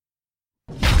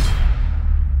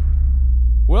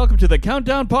Welcome to the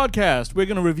Countdown Podcast. We're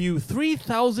going to review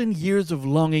 3,000 Years of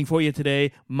Longing for you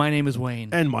today. My name is Wayne.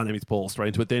 And my name is Paul. Straight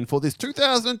into it then for this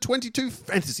 2022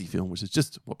 fantasy film, which is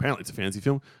just, well, apparently it's a fantasy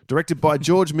film, directed by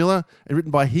George Miller and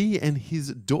written by he and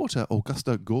his daughter,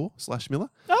 Augusta Gore/Miller.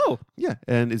 Oh. Yeah,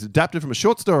 and is adapted from a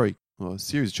short story, or a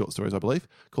series of short stories, I believe,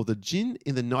 called The Djinn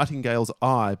in the Nightingale's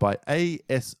Eye by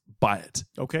A.S. Byatt.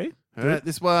 Okay. All right,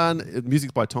 this one,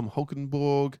 music's by Tom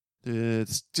Holkenborg.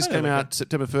 It just came out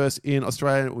September 1st in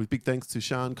Australia, with big thanks to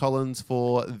Sean Collins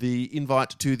for the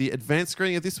invite to the advanced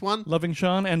screening of this one. Loving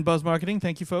Sean and Buzz Marketing.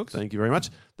 Thank you, folks. Thank you very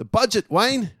much. The budget,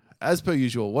 Wayne, as per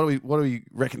usual, what do we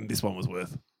reckon this one was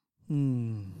worth?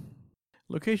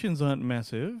 Locations aren't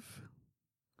massive.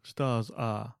 Stars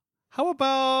are. How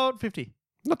about 50?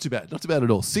 Not too bad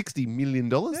at all. $60 million.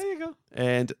 There you go.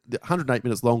 And 108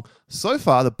 minutes long. So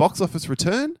far, the box office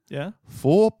return, Yeah.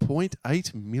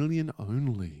 4.8 million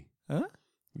only. Huh?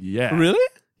 Yeah. Really?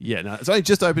 Yeah, no, it's only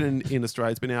just opened in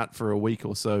Australia. It's been out for a week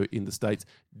or so in the States.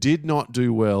 Did not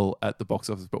do well at the box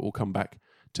office, but we'll come back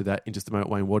to that in just a moment.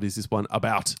 Wayne, what is this one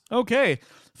about? Okay.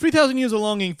 3,000 Years of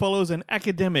Longing follows an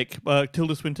academic,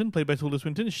 Tilda Swinton, played by Tilda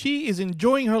Swinton. She is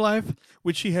enjoying her life,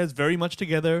 which she has very much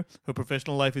together. Her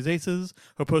professional life is aces.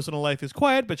 Her personal life is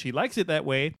quiet, but she likes it that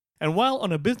way. And while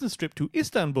on a business trip to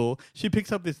Istanbul, she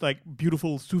picks up this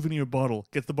beautiful souvenir bottle,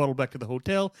 gets the bottle back to the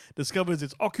hotel, discovers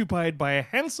it's occupied by a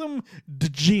handsome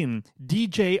djinn,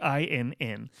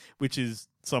 D-J-I-N-N, which is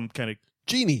some kind of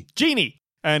genie.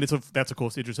 And that's of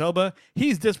course Idris Elba.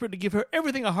 He's desperate to give her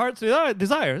everything a heart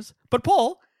desires, but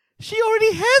Paul, she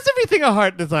already has everything a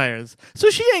heart desires,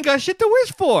 so she ain't got shit to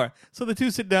wish for. So the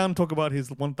two sit down and talk about his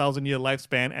 1,000-year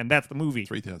lifespan, and that's the movie.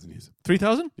 3,000 years.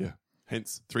 3,000? Yeah.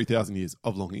 Hence, 3,000 years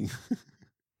of longing.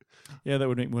 Yeah, that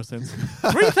would make more sense.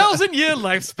 3,000-year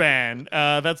lifespan.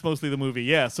 That's mostly the movie.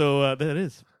 Yeah, so there it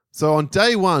is. So on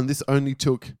day one, this only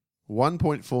took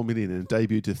 1.4 million and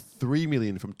debuted to 3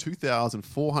 million from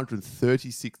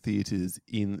 2,436 theatres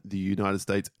in the United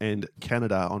States and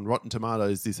Canada. On Rotten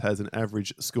Tomatoes, this has an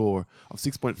average score of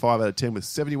 6.5 out of 10, with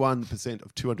 71%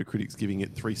 of 200 critics giving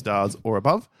it 3 stars or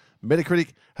above.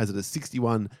 Metacritic has it as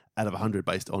 61 out of 100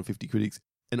 based on 50 critics.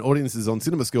 And audiences on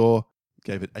CinemaScore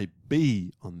gave it a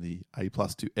B on the A+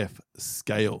 to F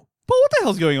scale. But what the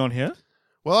hell's going on here?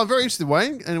 Well, I'm very interested,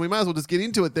 Wayne, and we might as well just get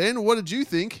into it then. What did you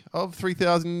think of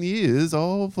 3,000 Years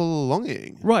of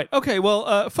Longing? Right. Okay,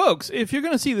 well, folks, if you're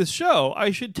going to see this show,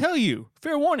 I should tell you,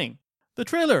 fair warning, the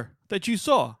trailer that you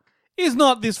saw is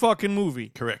not this fucking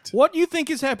movie. Correct. What you think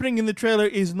is happening in the trailer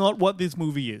is not what this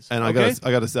movie is. And okay?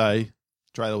 I got to say,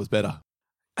 trailer was better.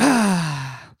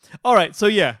 All right, so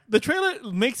yeah, the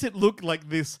trailer makes it look like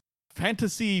this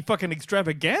fantasy fucking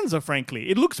extravaganza, frankly.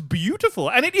 It looks beautiful,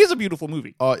 and it is a beautiful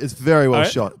movie. Oh, it's very well All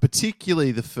right. shot,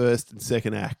 particularly the first and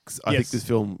second acts. I think this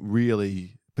film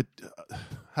really, but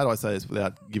how do I say this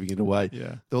without giving it away?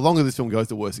 Yeah. The longer this film goes,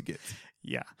 the worse it gets.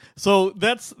 Yeah. So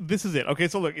this is it. Okay,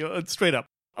 so look, straight up.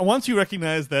 Once you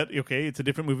recognize that, okay, it's a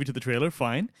different movie to the trailer,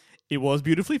 fine. It was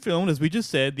beautifully filmed, as we just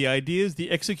said. The ideas, the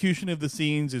execution of the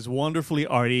scenes is wonderfully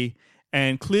arty.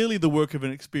 And clearly the work of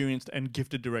an experienced and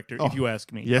gifted director, if you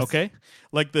ask me. Yes. Okay?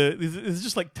 Like it's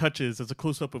just like touches. There's a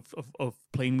close-up of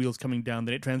plane wheels coming down,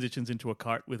 then it transitions into a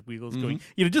cart with wheels going.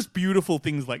 Just beautiful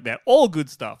things like that. All good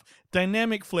stuff.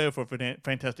 Dynamic flair for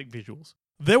fantastic visuals.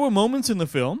 There were moments in the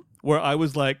film where I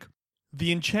was like,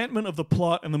 the enchantment of the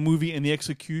plot and the movie and the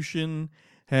execution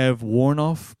have worn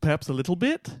off perhaps a little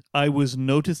bit. I was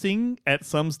noticing at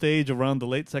some stage around the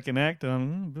late second act,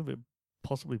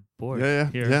 possibly bored.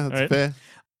 Yeah, here. that's Right? fair.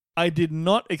 I did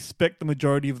not expect the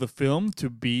majority of the film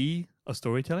to be a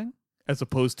storytelling, as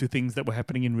opposed to things that were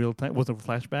happening in real time. It wasn't a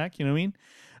flashback, you know what I mean?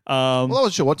 Well, I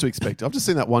wasn't sure what to expect. I've just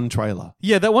seen that one trailer.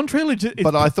 Yeah, that one trailer.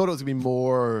 But I thought it was going to be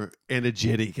more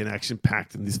energetic and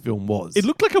action-packed than this film was. It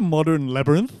looked like a modern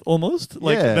Labyrinth, almost.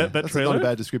 Like that that's trailer. not a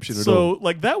bad description at So,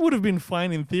 all. that would have been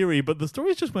fine in theory, but the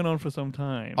stories just went on for some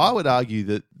time. I would argue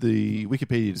that the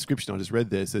Wikipedia description I just read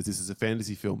there says this is a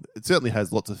fantasy film. It certainly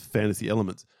has lots of fantasy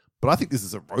elements, but I think this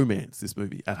is a romance, this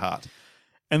movie, at heart.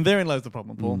 And therein lies the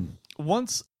problem, Paul.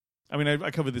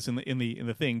 I covered this in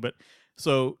the thing, but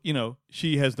so,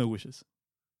 she has no wishes.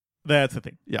 That's the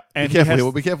thing. Yeah, And be careful he has- here.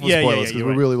 We'll be careful with Yeah, spoilers because you're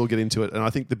we right. really will get into it. And I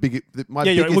think my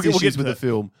Yeah, you're right. biggest We'll get issues to with the that.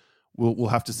 film we'll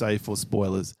have to say for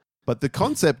spoilers. But the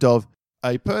concept of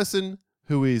a person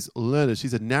who is learned.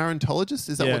 She's a narratologist.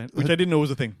 Is that Yeah, what? which I didn't know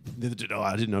was a thing.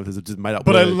 I didn't know if there's a just made up.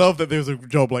 But I word. love that there's a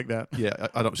job like that. Yeah,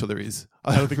 I'm not sure there is.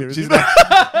 I don't think there is She's,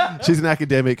 she's an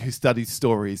academic who studies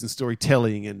stories and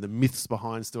storytelling and the myths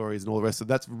behind stories and all the rest. So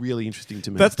that's really interesting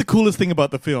to me. That's the coolest thing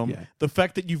about the film. Yeah. The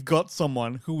fact that you've got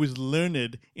someone who was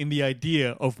learned in the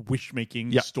idea of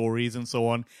wish-making, Yeah. stories, and so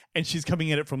on, and she's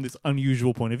coming at it from this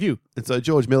unusual point of view. And so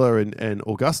George Miller and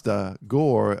Augusta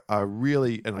Gore are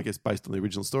really, and I guess based on the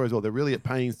original story as well, they're really at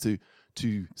pains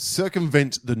to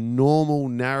circumvent the normal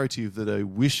narrative that a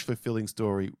wish-fulfilling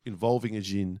story involving a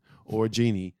djinn or a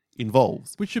genie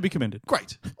involves. Which should be commended.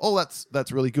 Great. All that's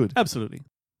really good. Absolutely.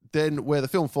 Then where the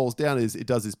film falls down is it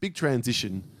does this big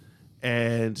transition,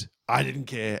 and I didn't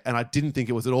care, and I didn't think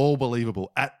it was at all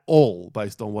believable at all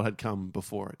based on what had come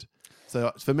before it.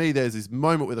 So for me, there's this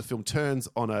moment where the film turns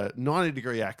on a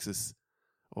 90-degree axis,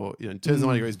 or turns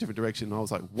 90 degrees in a different direction, and I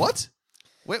was like, what?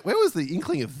 Where was the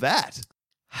inkling of that?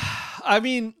 I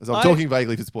mean, So I'm talking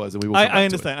vaguely for spoilers, and we will. come back I to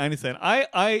understand. I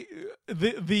understand.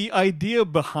 The idea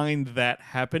behind that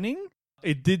happening,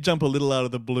 it did jump a little out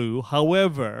of the blue.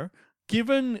 However,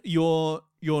 given your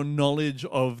knowledge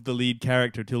of the lead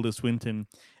character Tilda Swinton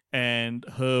and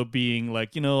her being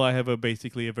like, I have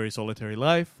basically a very solitary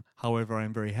life. However,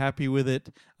 I'm very happy with it.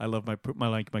 I love my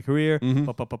career. Mhm.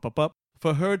 Up.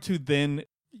 For her to then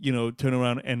turn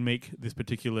around and make this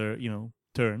particular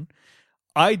turn.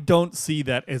 I don't see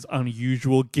that as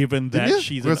unusual, given Did that you?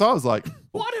 she's. Because I was like,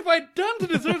 What have I done to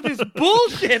deserve this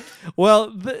bullshit?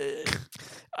 Well,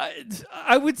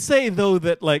 I would say though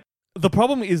that like the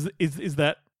problem is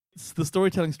that the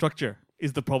storytelling structure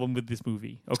is the problem with this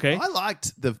movie. Okay, I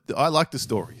liked the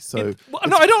story. So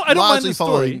no, I don't mind largely the story.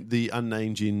 following the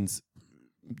unnamed djinn's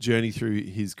journey through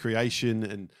his creation,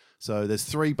 and so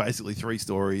there's basically three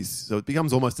stories. So it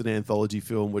becomes almost an anthology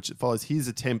film, which follows his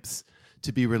attempts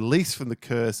to be released from the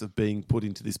curse of being put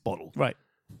into this bottle. Right.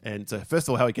 And so first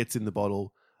of all, how he gets in the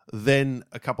bottle, then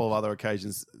a couple of other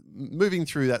occasions, moving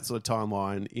through that sort of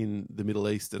timeline in the Middle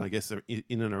East, and I guess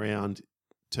in and around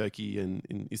Turkey and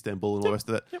in Istanbul and all the rest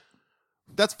of that. Yep.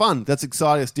 That's fun. That's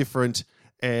exciting. It's different.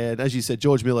 And as you said,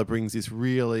 George Miller brings this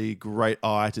really great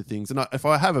eye to things. And if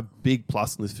I have a big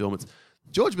plus in this film, it's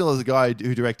George Miller's a guy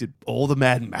who directed all the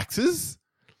Mad Maxes.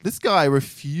 This guy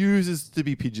refuses to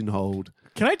be pigeonholed.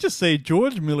 Can I just say,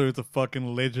 George Miller is a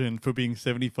fucking legend for being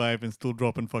 75 and still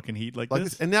dropping fucking heat like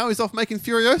this. And now he's off making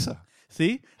Furiosa.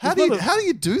 See? How do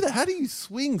you do that? How do you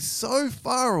swing so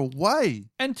far away?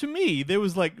 And to me, there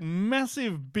was like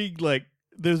massive big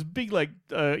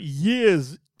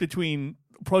years between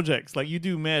projects. Like you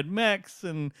do Mad Max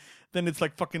and then it's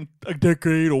like fucking a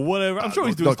decade or whatever. I'm sure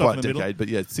he's doing not stuff quite in the a middle. decade, but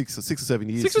yeah, 6 or 7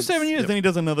 years. 6 or 7 years, Yep. then he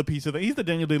does another piece of that. He's the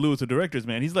Daniel Day-Lewis of directors,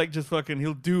 man. He's like just fucking,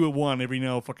 he'll do a one every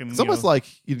now fucking. It's almost like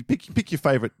you pick your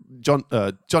favorite John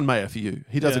Mayer for you.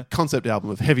 He does Yeah. a concept album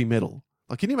of heavy metal.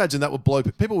 Like, can you imagine that would blow?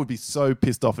 People would be so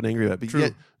pissed off and angry about it. But True.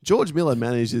 yet George Miller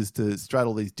manages to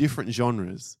straddle these different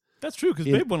genres. That's true, because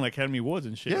Yeah. Babe won like Academy Awards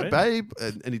and shit, Yeah, right? Babe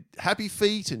and Happy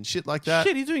Feet and shit like that.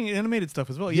 Shit, he's doing animated stuff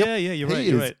as well. Yep. Yeah, you're He right. is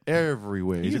You're right.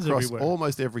 everywhere. He He's is across everywhere.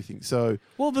 almost everything. So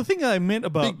Well, the thing I meant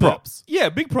about Big props.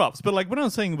 big props. But like when I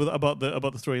was saying about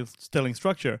the storytelling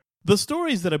structure, the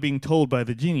stories that are being told by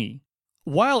the genie,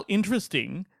 while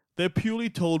interesting, they're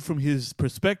purely told from his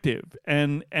perspective,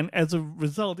 and as a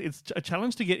result, it's a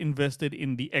challenge to get invested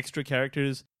in the extra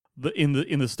characters. In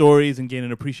the stories and gain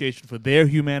an appreciation for their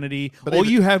humanity. But All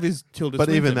even- you have is Tilda But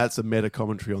Swinton. even that's a meta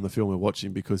commentary on the film we're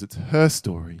watching because it's her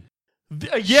story.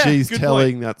 Yeah, She's good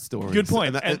telling point. that story. Good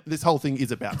point. And this whole thing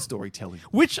is about storytelling.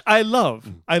 Which I love.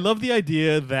 I love the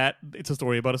idea that it's a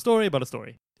story about a story about a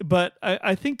story. But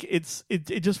I think it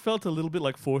just felt a little bit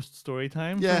like forced story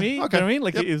time Yeah, for me. okay. You know what I mean?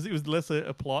 Like Yep. it was less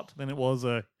a plot than it was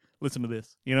a listen to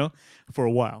this, for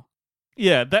a while.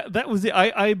 Yeah, that was it.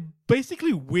 I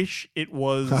basically wish it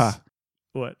was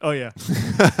what? Oh yeah.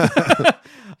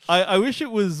 I wish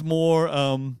it was more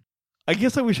I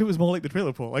guess I wish it was more like the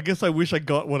trailer, Paul. I guess I wish I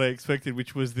got what I expected,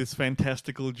 which was this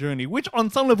fantastical journey, which on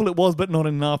some level it was, but not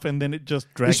enough, and then it just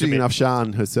dragged a Interesting bit. enough,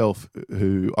 Sian herself,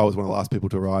 who I was one of the last people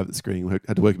to arrive at the screening,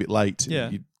 had to work a bit late. Yeah.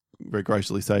 You very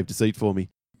graciously saved a seat for me.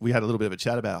 We had a little bit of a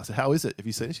chat about it. I said, how is it? Have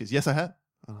you seen it? She says, yes, I have.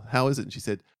 How is it? And she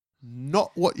said, not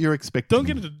what you're expecting.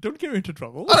 Don't get her into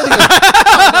trouble. No,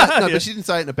 Yeah. but she didn't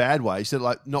say it in a bad way. She said,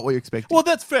 like, not what you're expecting. Well,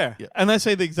 that's fair. Yeah. And I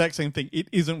say the exact same thing. It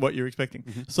isn't what you're expecting.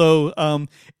 Mm-hmm. So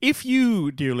if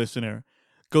you, dear listener,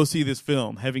 go see this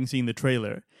film, having seen the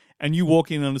trailer, and you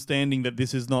walk in understanding that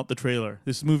this is not the trailer,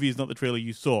 this movie is not the trailer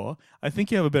you saw, I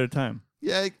think you have a better time.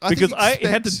 Yeah, Because it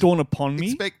had to dawn upon me.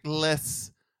 Expect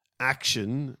less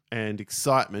action and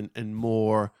excitement and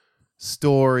more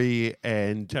story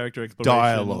and Character exploration.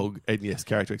 dialogue and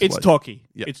character exploration. It's talky.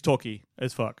 Yep. It's talky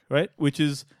as fuck, right? Which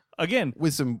is, again,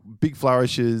 with some big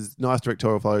flourishes, nice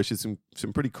directorial flourishes,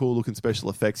 some pretty cool looking special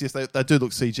effects. Yes, they do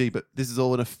look CG, but this is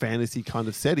all in a fantasy kind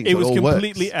of setting. it so was all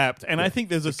completely works. apt. And I think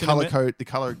there's a The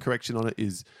color correction on it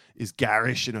is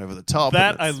garish and over the top.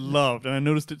 that I loved, and I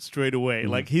noticed it straight away.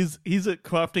 Mm-hmm. Like he's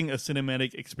crafting a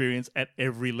cinematic experience at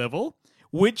every level,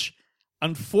 which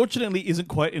unfortunately isn't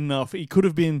quite enough. He could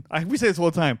have been. We say this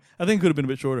all the time. I think it could have been a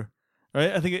bit shorter,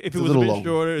 right? I think if it was a bit long.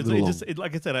 shorter, A little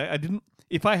like I said, I didn't.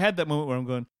 If I had that moment where I'm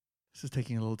going, this is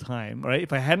taking a little time, right?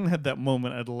 If I hadn't had that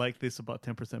moment, I'd like this about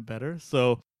 10% better.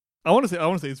 So I want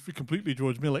to say it's completely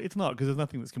George Miller. It's not, because there's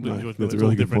nothing that's completely George Miller. That's a It's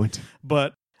really all good different. point.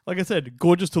 But like I said,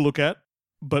 gorgeous to look at,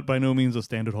 but by no means a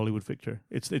standard Hollywood picture.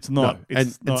 It's not. No.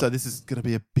 It's And so this is going to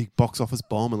be a big box office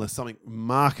bomb unless something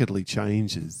markedly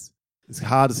changes. It's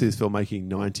hard to see this film making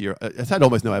 90 or it's had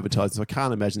almost no advertising, so I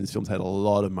can't imagine this film's had a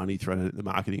lot of money thrown at it in the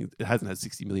marketing. It hasn't had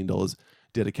 $60 million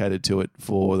dedicated to it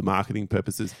for the marketing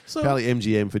purposes. So- Apparently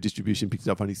MGM for distribution picked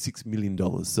up only $6 million.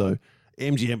 So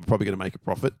MGM are probably going to make a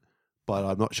profit, but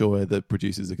I'm not sure the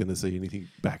producers are going to see anything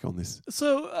back on this.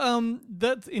 So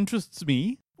that interests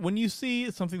me when you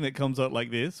see something that comes out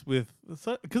like this because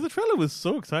the trailer was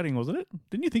so exciting, wasn't it?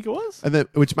 Didn't you think it was? And then,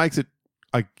 which makes it,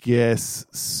 I guess,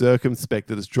 circumspect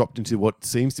that it's dropped into what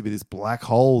seems to be this black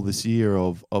hole this year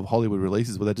of Hollywood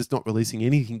releases where they're just not releasing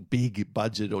anything big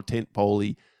budget or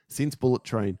tentpole-y since Bullet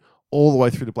Train all the way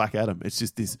through to Black Adam. It's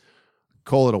just this,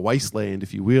 call it a wasteland,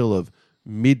 if you will, of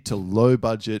mid to low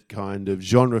budget kind of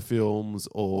genre films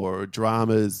or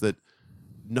dramas that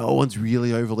no one's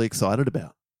really overly excited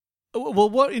about. Well,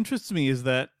 what interests me is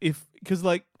that because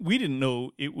we didn't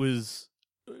know it was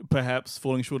perhaps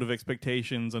falling short of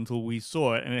expectations until we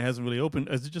saw it, and it hasn't really opened.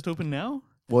 Has it just opened now?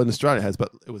 Well, in Australia it has,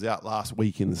 but it was out last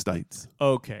week in the States.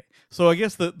 Okay. So I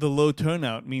guess the low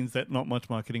turnout means that not much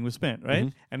marketing was spent, right?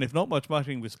 Mm-hmm. And if not much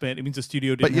marketing was spent, it means the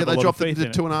studio But didn't yeah, have a they lot of dropped it faith to in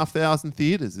it. 2,500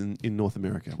 theatres in North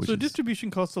America. Which So is,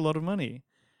 distribution costs a lot of money.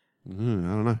 I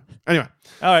don't know. Anyway,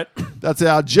 All right. that's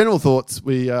our general thoughts.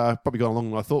 We probably gone longer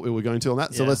than I thought we were going to on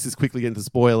that. So Yeah. let's just quickly get into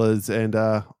spoilers and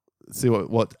see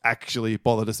what actually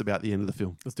bothered us about the end of the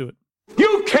film. Let's do it.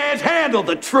 You can't handle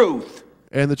the truth.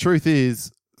 And the truth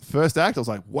is, first act, I was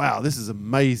like, wow, this is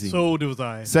amazing. So was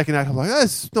I. Second act, I'm like, oh,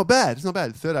 it's not bad. It's not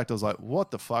bad. Third act, I was like, what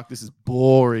the fuck? This is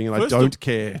boring and First I of- don't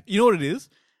care. You know what it is?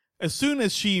 As soon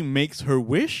as she makes her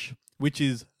wish, which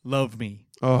is love me.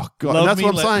 Oh, God. Love And that's me what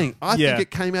I'm like- saying. I yeah. think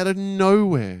it came out of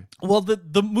nowhere. Well,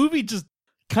 the movie just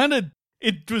kind of,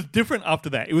 it was different after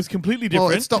that. It was completely different.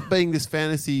 Well, it stopped being this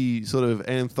fantasy sort of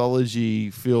anthology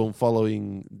film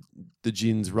following the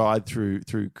Jinn's ride through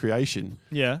creation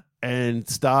Yeah. and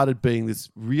started being this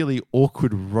really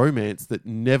awkward romance that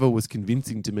never was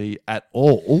convincing to me at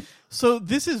all. So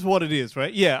this is what it is,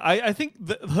 right? Yeah, I think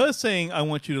her saying, I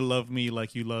want you to love me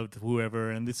like you loved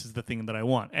whoever, and this is the thing that I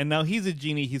want. And now he's a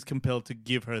genie, he's compelled to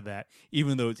give her that,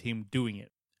 even though it's him doing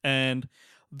it. And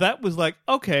that was like,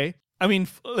 okay, I mean,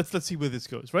 let's see where this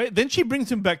goes, right? Then she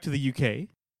brings him back to the UK,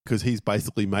 Because he's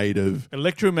basically made of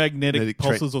electromagnetic Magnetic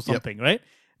pulses or yep. something, right?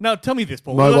 Now, tell me this,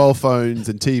 Paul. mobile phones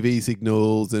and TV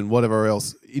signals and whatever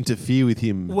else interfere with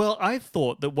him. Well, I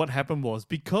thought that what happened was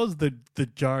because the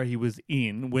jar he was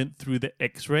in went through the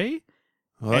X-ray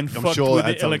Well, and I'm fucked sure with that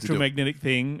had the something to do- electromagnetic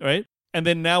thing, right? And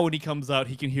then now when he comes out,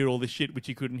 he can hear all the shit which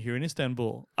he couldn't hear in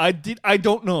Istanbul. I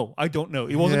don't know.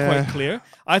 It wasn't Yeah. quite clear.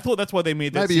 I thought that's why they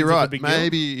made that Maybe scene you're such a right. big deal.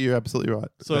 Maybe you're absolutely right.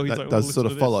 So that he's that like, does well, sort listen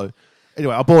of to follow.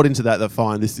 Anyway, I bought into that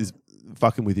fine, this is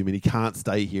fucking with him and he can't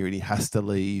stay here and he has to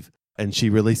leave. And she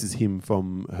releases him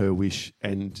from her wish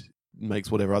and makes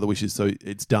whatever other wishes. So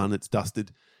it's done, it's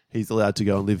dusted. He's allowed to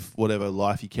go and live whatever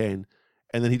life he can.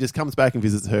 And then he just comes back and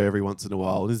visits her every once in a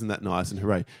while. And isn't that nice? And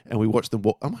hooray. And we watch them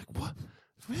walk. I'm like, what?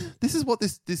 This is what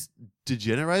this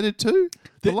degenerated to?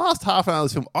 The last half hour of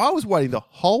this film, I was waiting the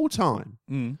whole time.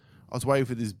 Mm. I was waiting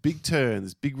for this big turn,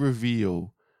 this big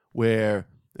reveal where,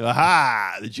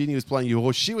 aha, the genie was playing you,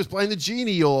 or she was playing the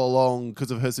genie all along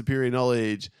because of her superior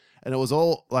knowledge. And it was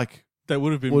all like, That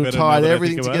would have been would better have now tied that I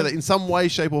everything think about together it. in some way,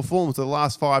 shape, or form. So the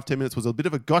last 5-10 minutes was a bit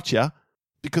of a gotcha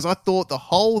because I thought the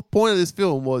whole point of this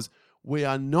film was we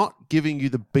are not giving you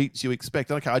the beats you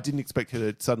expect. Okay, I didn't expect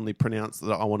her to suddenly pronounce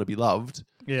that I want to be loved,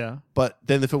 Yeah. but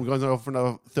then the film goes on for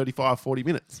another 35, 40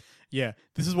 minutes. Yeah.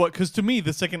 This is what, because to me,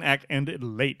 the second act ended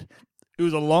late. It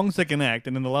was a long second act,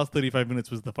 and then the last 35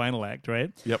 minutes was the final act,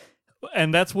 right? Yep.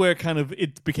 And that's where kind of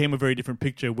it became a very different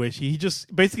picture, where he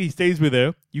just basically stays with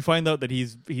her. You find out that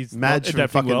he's not Madge from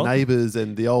adapting fucking well. Neighbours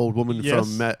and the old woman Yes.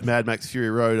 from Mad Max Fury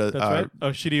Road are, That's right.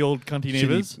 Oh, shitty old cunty shitty,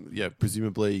 neighbors. yeah,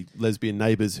 presumably lesbian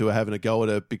neighbours who are having a go at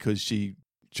her because she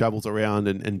travels around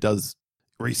and does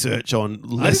research on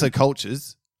lesser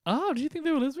cultures. Oh, do you think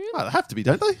they were lesbian? Oh, they have to be,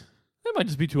 don't they? They might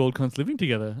just be two old cunts living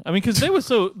together. I mean, because they were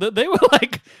so they were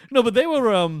like no, but they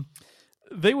were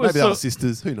Maybe they were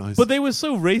sisters. Who knows? But they were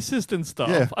so racist and stuff.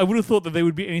 Yeah. I would have thought that they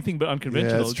would be anything but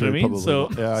unconventional. Yeah, that's true. Do you know what I mean?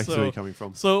 Probably. I see where you're coming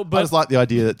from. So, I but just like the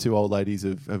idea that two old ladies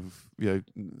have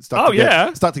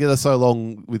stuck together so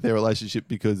long with their relationship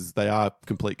because they are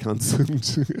complete cunts.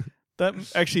 that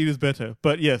actually is better.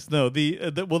 But yes, no.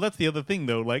 Well, that's the other thing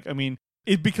though. Like, I mean,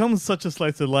 it becomes such a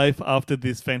slice of life after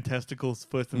this fantastical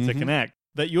first and second act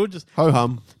that you're just ho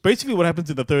hum. Basically, what happens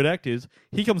in the third act is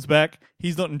he comes back.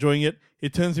 He's not enjoying it.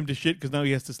 It turns him to shit because now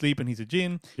he has to sleep and he's a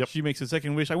djinn. Yep. She makes a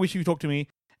second wish. I wish you talk to me.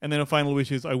 And then a final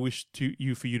wish is I wish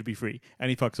for you to be free. And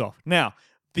he fucks off. Now,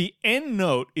 the end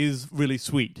note is really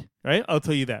sweet, right? I'll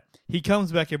tell you that. He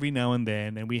comes back every now and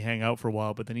then, and we hang out for a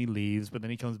while, but then he leaves, but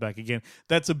then he comes back again.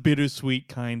 That's a bittersweet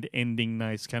kind ending,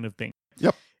 nice kind of thing.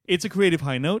 Yep. It's a creative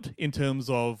high note in terms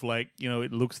of like,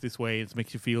 it looks this way, it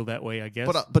makes you feel that way, I guess.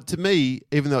 But to me,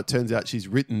 even though it turns out she's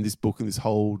written this book and this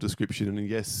whole description, and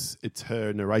yes, it's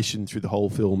her narration through the whole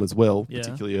film as well,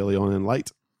 particularly early on and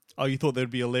late. Oh, you thought there'd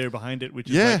be a layer behind it,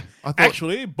 which is I thought,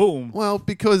 actually, boom. Well,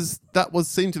 because that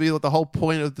seemed to be what the whole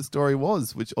point of the story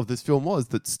was, of this film was,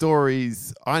 that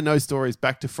I know stories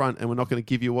back to front and we're not going to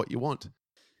give you what you want.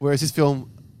 Whereas this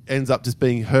film ends up just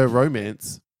being her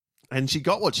romance, and she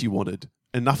got what she wanted,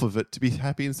 enough of it to be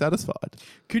happy and satisfied.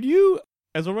 Could you,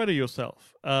 as a writer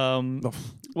yourself,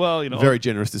 very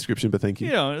generous description, but thank you.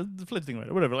 The fledgling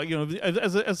writer, whatever, like,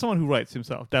 as someone who writes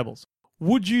himself, dabbles.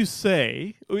 Would you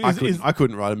say... I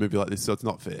couldn't write a movie like this, so it's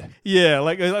not fair. Yeah,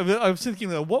 like, I was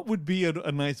thinking, what would be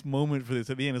a nice moment for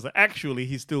this at the end? It's like, actually,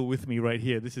 he's still with me right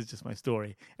here. This is just my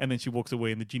story. And then she walks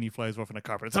away and the genie flies off in a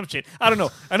carpet. Some shit. I don't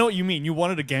know. I know what you mean. You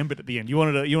wanted a gambit at the end. You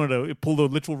wanted to pull the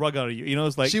literal rug out of you.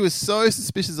 It's like... She was so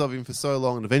suspicious of him for so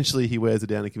long, and eventually he wears her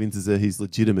down and convinces her he's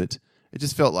legitimate. It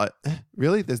just felt like,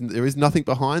 really? There is nothing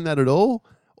behind that at all?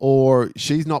 Or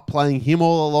she's not playing him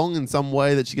all along in some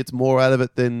way that she gets more out of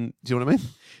it than... Do you know what I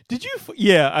mean?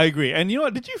 Yeah, I agree. And you know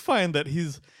what? Did you find that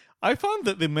I found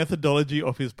that the methodology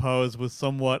of his powers was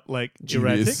somewhat like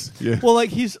Genius. erratic. Yeah. Well,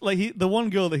 like the one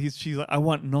girl that she's like, I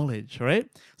want knowledge, right?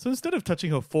 So instead of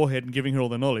touching her forehead and giving her all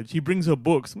the knowledge, he brings her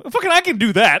books. Fucking, I can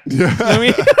do that. Yeah. You know what I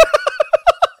mean?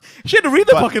 She had to read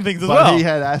the fucking things as well. He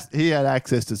had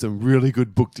access to some really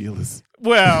good book dealers.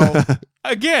 Well,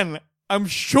 again, I'm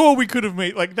sure we could have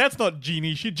made, like, that's not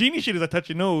genie shit. Genie shit is I touch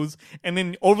your nose, and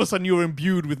then all of a sudden you're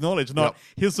imbued with knowledge. Not,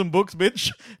 here's some books,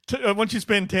 bitch. Once you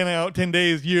spend 10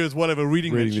 days, years, whatever,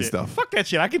 reading that this shit. stuff. Fuck that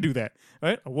shit. I can do that.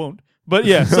 Right? I won't. But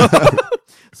yeah.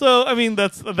 So I mean,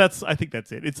 that's. I think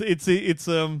that's it.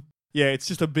 It's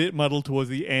just a bit muddled towards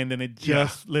the end, and it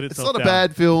just let itself down. It's not a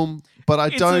bad film, but I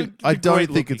don't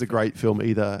think it's a film. great film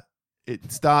either.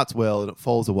 It starts well and it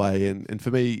falls away, and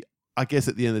for me, I guess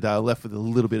at the end of the day, I'm left with a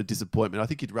little bit of disappointment. I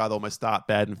think you'd rather almost start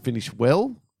bad and finish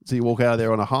well, so you walk out of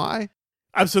there on a high.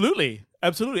 Absolutely.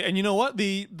 And you know what?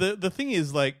 The thing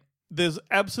is, like, there's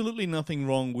absolutely nothing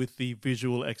wrong with the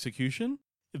visual execution.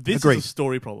 This is a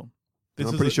story problem.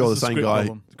 I'm pretty sure the same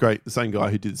guy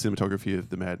who did the cinematography of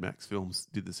the Mad Max films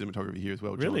did the cinematography here as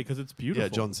well. Really? Because it's beautiful. Yeah,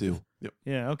 John Seal. Yep.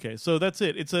 Yeah, okay. So that's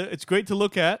it. It's great to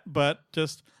look at, but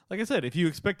just... Like I said, if you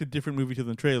expect a different movie to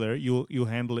the trailer, you'll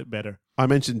handle it better. I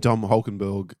mentioned Tom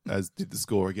Holkenborg as did the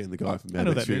score again, the guy from Mad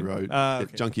Max Fury Road,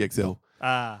 okay. Junkie XL.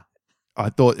 I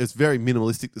thought it's very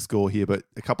minimalistic, the score here, but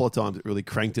a couple of times it really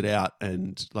cranked it out,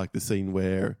 and like the scene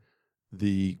where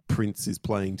the prince is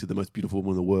playing to the most beautiful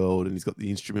woman in the world, and he's got the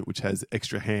instrument which has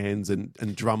extra hands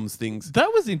and drums things.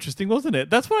 That was interesting, wasn't it?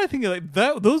 That's what I think. Like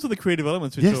that, those are the creative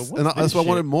elements. Which yes, and that's what I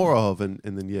wanted more of, and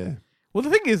then yeah. Well, the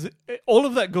thing is, all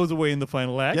of that goes away in the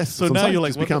final act. Yes, so now you're like,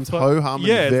 it just becomes ho-hum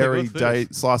and very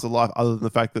slice of life, other than the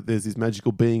fact that there's this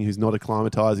magical being who's not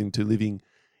acclimatizing to living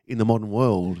in the modern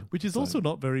world. Which is also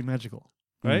not very magical,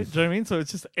 right? Do you know what I mean? So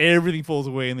it's just everything falls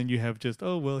away, and then you have just,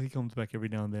 oh, well, he comes back every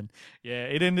now and then. Yeah,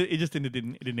 it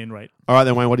didn't end right. All right,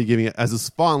 then, Wayne, what are you giving it as a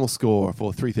final score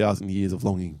for 3,000 Years of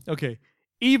Longing? Okay.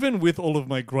 Even with all of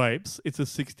my gripes, it's a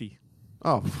 60.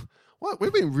 Oh, well,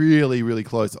 we've been really, really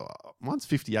close. Mine's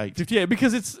 58. 58,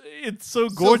 because it's so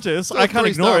gorgeous. I can't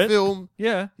ignore it. Film.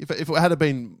 Yeah. If it had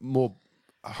been more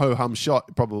ho-hum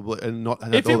shot, probably, and not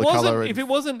had all the colour. If it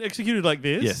wasn't executed like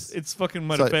this, yes. it's fucking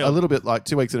might have failed. A little bit like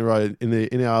 2 weeks in a row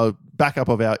in our backup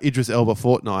of our Idris Elba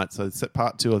fortnight. So it's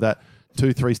part 2 of that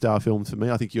 2 3-star films for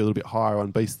me. I think you're a little bit higher on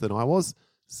Beast than I was.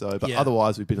 So, but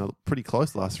otherwise we've been pretty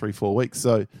close the last 3-4 weeks.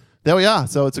 So there we are.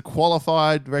 So it's a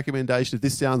qualified recommendation. If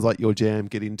this sounds like your jam,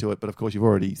 get into it. But of course, you've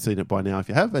already seen it by now if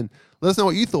you have. And let us know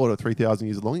what you thought of 3,000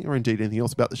 Years of Longing or indeed anything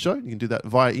else about the show. You can do that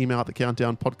via email at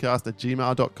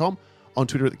thecountdownpodcast@gmail.com, on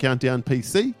Twitter at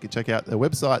thecountdownpc. You can check out their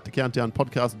website,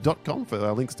 thecountdownpodcast.com, for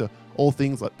our links to all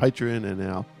things like Patreon and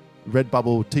our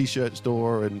Redbubble t-shirt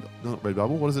store. And not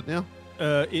Redbubble, what is it now?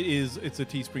 It's a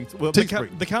Teespring. Well,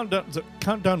 Teespring. the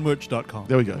countdownmerch.com.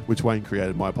 There we go, which Wayne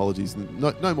created. My apologies.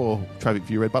 No more traffic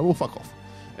for you, Redbubble. Fuck off.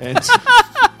 And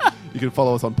you can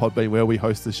follow us on Podbean, where we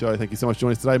host the show. Thank you so much for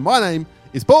joining us today. My name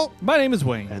is Paul. My name is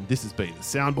Wayne. And this has been The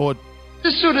Soundboard.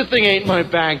 This sort of thing ain't my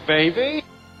bag, baby.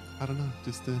 I don't know,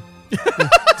 just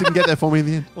didn't get there for me in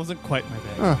the end. Wasn't quite my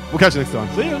bag. All right, we'll catch you next time.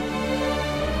 See ya.